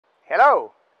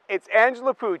Hello, it's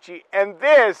Angela Pucci, and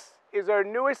this is our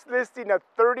newest listing of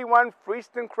 31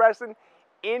 Freeston Crescent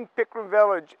in Pickering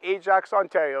Village, Ajax,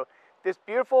 Ontario. This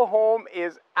beautiful home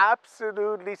is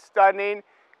absolutely stunning.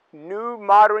 New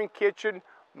modern kitchen,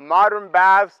 modern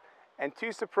baths, and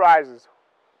two surprises.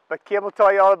 But Kim will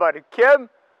tell you all about it. Kim,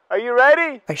 are you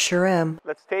ready? I sure am.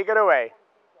 Let's take it away.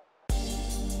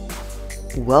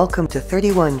 Welcome to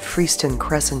 31 Freeston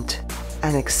Crescent,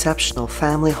 an exceptional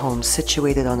family home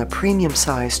situated on a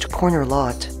premium-sized corner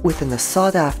lot within the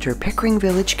sought-after Pickering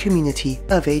Village community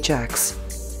of Ajax.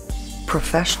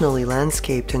 Professionally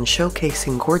landscaped and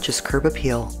showcasing gorgeous curb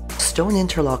appeal, stone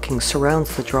interlocking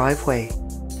surrounds the driveway,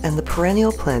 and the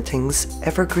perennial plantings,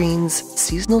 evergreens,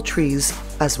 seasonal trees,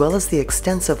 as well as the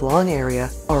extensive lawn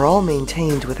area are all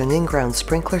maintained with an in-ground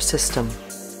sprinkler system.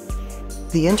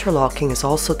 The interlocking is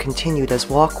also continued as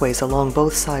walkways along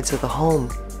both sides of the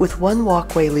home, with one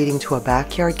walkway leading to a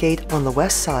backyard gate on the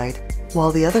west side,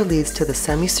 while the other leads to the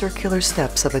semicircular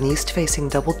steps of an east-facing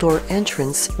double-door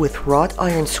entrance with wrought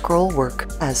iron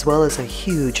scrollwork, as well as a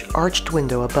huge arched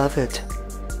window above it.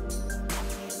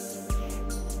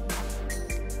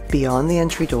 Beyond the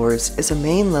entry doors is a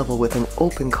main level with an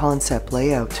open concept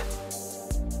layout.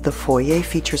 The foyer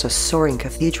features a soaring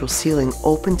cathedral ceiling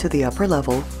open to the upper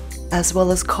level, as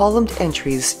well as columned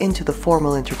entries into the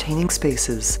formal entertaining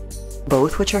spaces,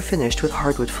 both which are finished with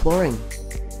hardwood flooring.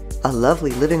 A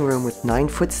lovely living room with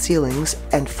 9-foot ceilings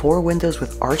and 4 windows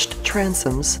with arched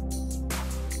transoms,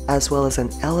 as well as an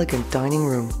elegant dining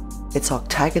room. Its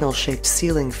octagonal-shaped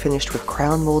ceiling finished with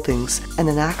crown moldings and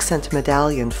an accent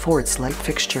medallion for its light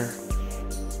fixture.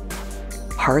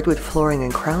 Hardwood flooring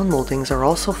and crown moldings are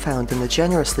also found in the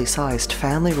generously sized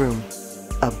family room,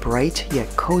 a bright yet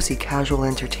cozy casual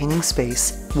entertaining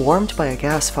space warmed by a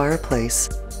gas fireplace,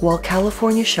 while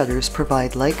California shutters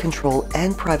provide light control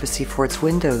and privacy for its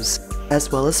windows,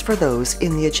 as well as for those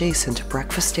in the adjacent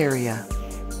breakfast area.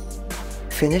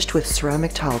 Finished with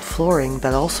ceramic tiled flooring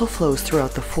that also flows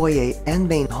throughout the foyer and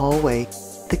main hallway,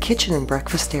 the kitchen and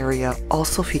breakfast area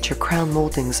also feature crown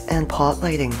moldings and pot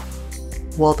lighting,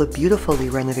 while the beautifully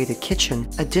renovated kitchen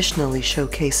additionally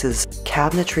showcases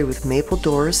cabinetry with maple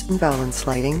doors and valance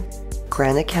lighting,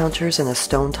 granite counters and a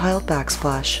stone-tiled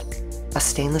backsplash, a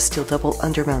stainless steel double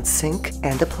undermount sink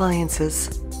and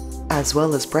appliances, as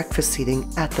well as breakfast seating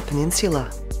at the peninsula.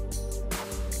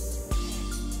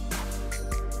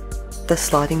 The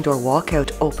sliding door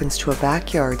walkout opens to a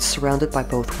backyard surrounded by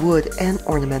both wood and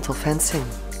ornamental fencing,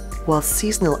 while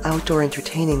seasonal outdoor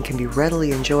entertaining can be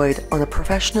readily enjoyed on a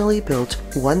professionally built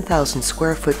 1,000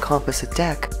 square foot composite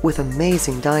deck with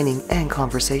amazing dining and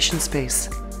conversation space.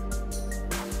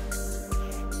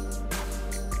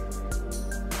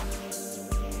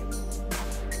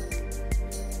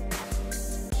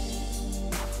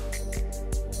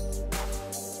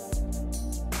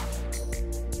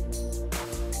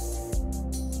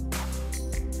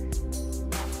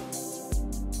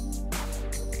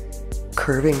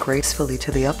 Curving gracefully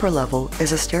to the upper level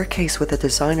is a staircase with a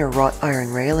designer wrought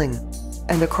iron railing,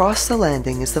 and across the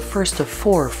landing is the first of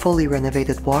 4 fully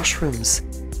renovated washrooms,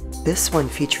 this one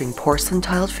featuring porcelain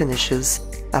tiled finishes,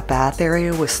 a bath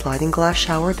area with sliding glass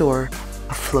shower door,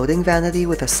 a floating vanity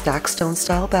with a stacked stone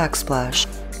style backsplash,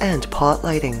 and pot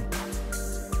lighting.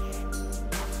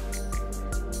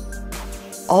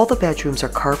 All the bedrooms are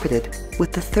carpeted,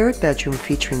 with the third bedroom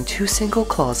featuring 2 single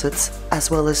closets,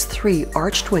 as well as 3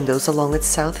 arched windows along its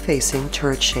south-facing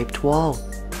turret-shaped wall.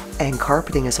 And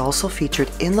carpeting is also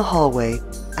featured in the hallway,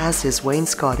 as is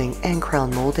wainscoting and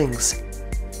crown moldings.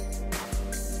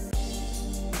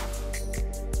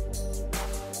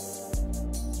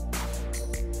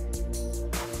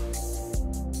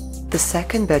 The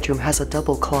second bedroom has a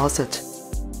double closet,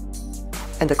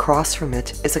 and across from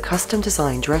it is a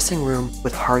custom-designed dressing room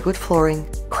with hardwood flooring,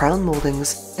 crown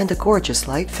moldings, and a gorgeous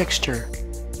light fixture.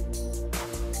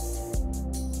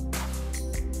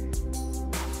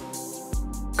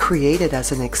 Created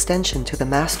as an extension to the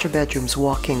master bedroom's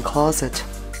walk-in closet,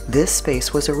 this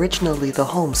space was originally the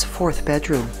home's 4th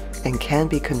bedroom and can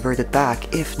be converted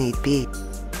back if need be.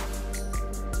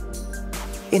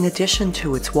 In addition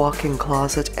to its walk-in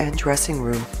closet and dressing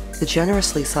room, the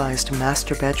generously sized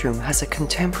master bedroom has a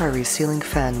contemporary ceiling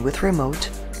fan with remote,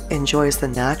 enjoys the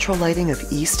natural lighting of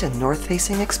east and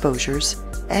north-facing exposures,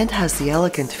 and has the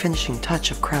elegant finishing touch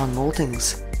of crown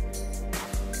moldings.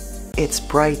 Its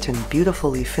bright and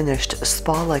beautifully finished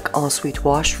spa-like ensuite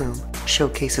washroom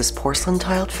showcases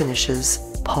porcelain-tiled finishes,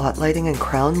 pot lighting and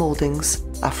crown moldings,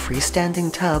 a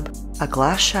freestanding tub, a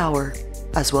glass shower,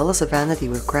 as well as a vanity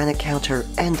with granite counter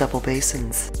and double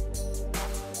basins.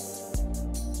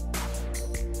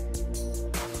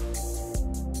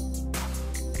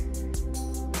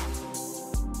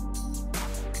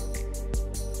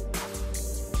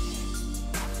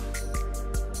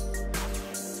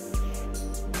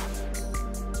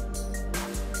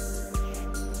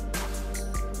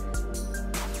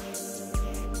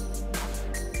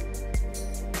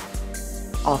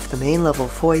 Off the main level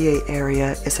foyer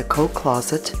area is a coat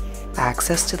closet,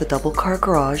 access to the double-car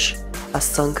garage, a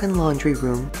sunken laundry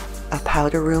room, a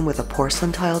powder room with a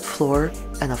porcelain tiled floor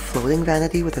and a floating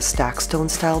vanity with a stackstone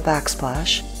style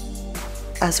backsplash,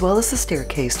 as well as the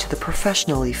staircase to the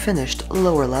professionally finished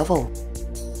lower level.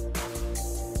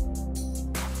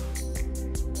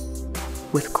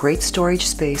 With great storage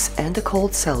space and a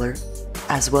cold cellar,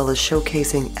 as well as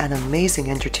showcasing an amazing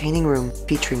entertaining room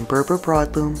featuring Berber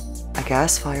broadloom, a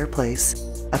gas fireplace,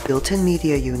 a built-in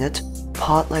media unit,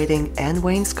 pot lighting and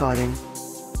wainscoting.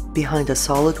 Behind a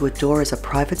solid wood door is a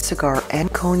private cigar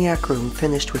and cognac room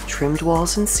finished with trimmed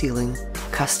walls and ceiling,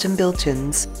 custom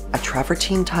built-ins, a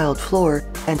travertine tiled floor,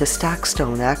 and a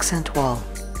stackstone accent wall.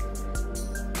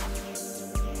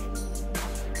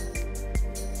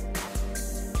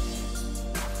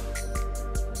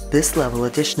 This level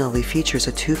additionally features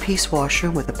a two-piece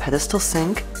washroom with a pedestal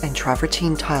sink and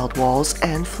travertine tiled walls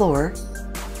and floor,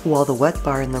 while the wet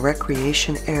bar in the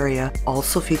recreation area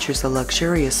also features the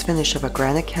luxurious finish of a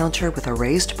granite counter with a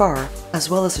raised bar, as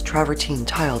well as a travertine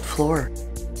tiled floor.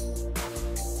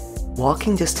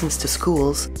 Walking distance to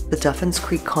schools, the Duffins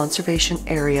Creek Conservation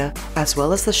Area, as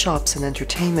well as the shops and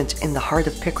entertainment in the heart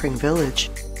of Pickering Village,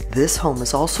 this home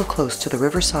is also close to the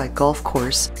Riverside Golf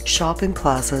Course, shopping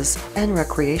plazas, and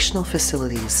recreational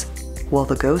facilities, while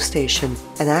the GO station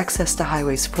and access to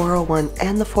highways 401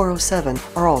 and the 407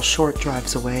 are all short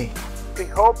drives away. We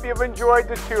hope you've enjoyed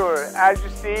the tour. As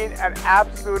you've seen, an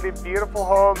absolutely beautiful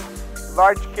home,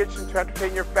 large kitchen to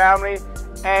entertain your family,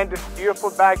 and this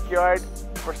beautiful backyard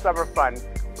for summer fun.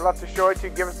 We'd love to show it to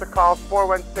you. Give us a call,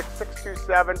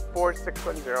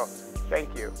 416-627-4610.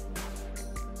 Thank you.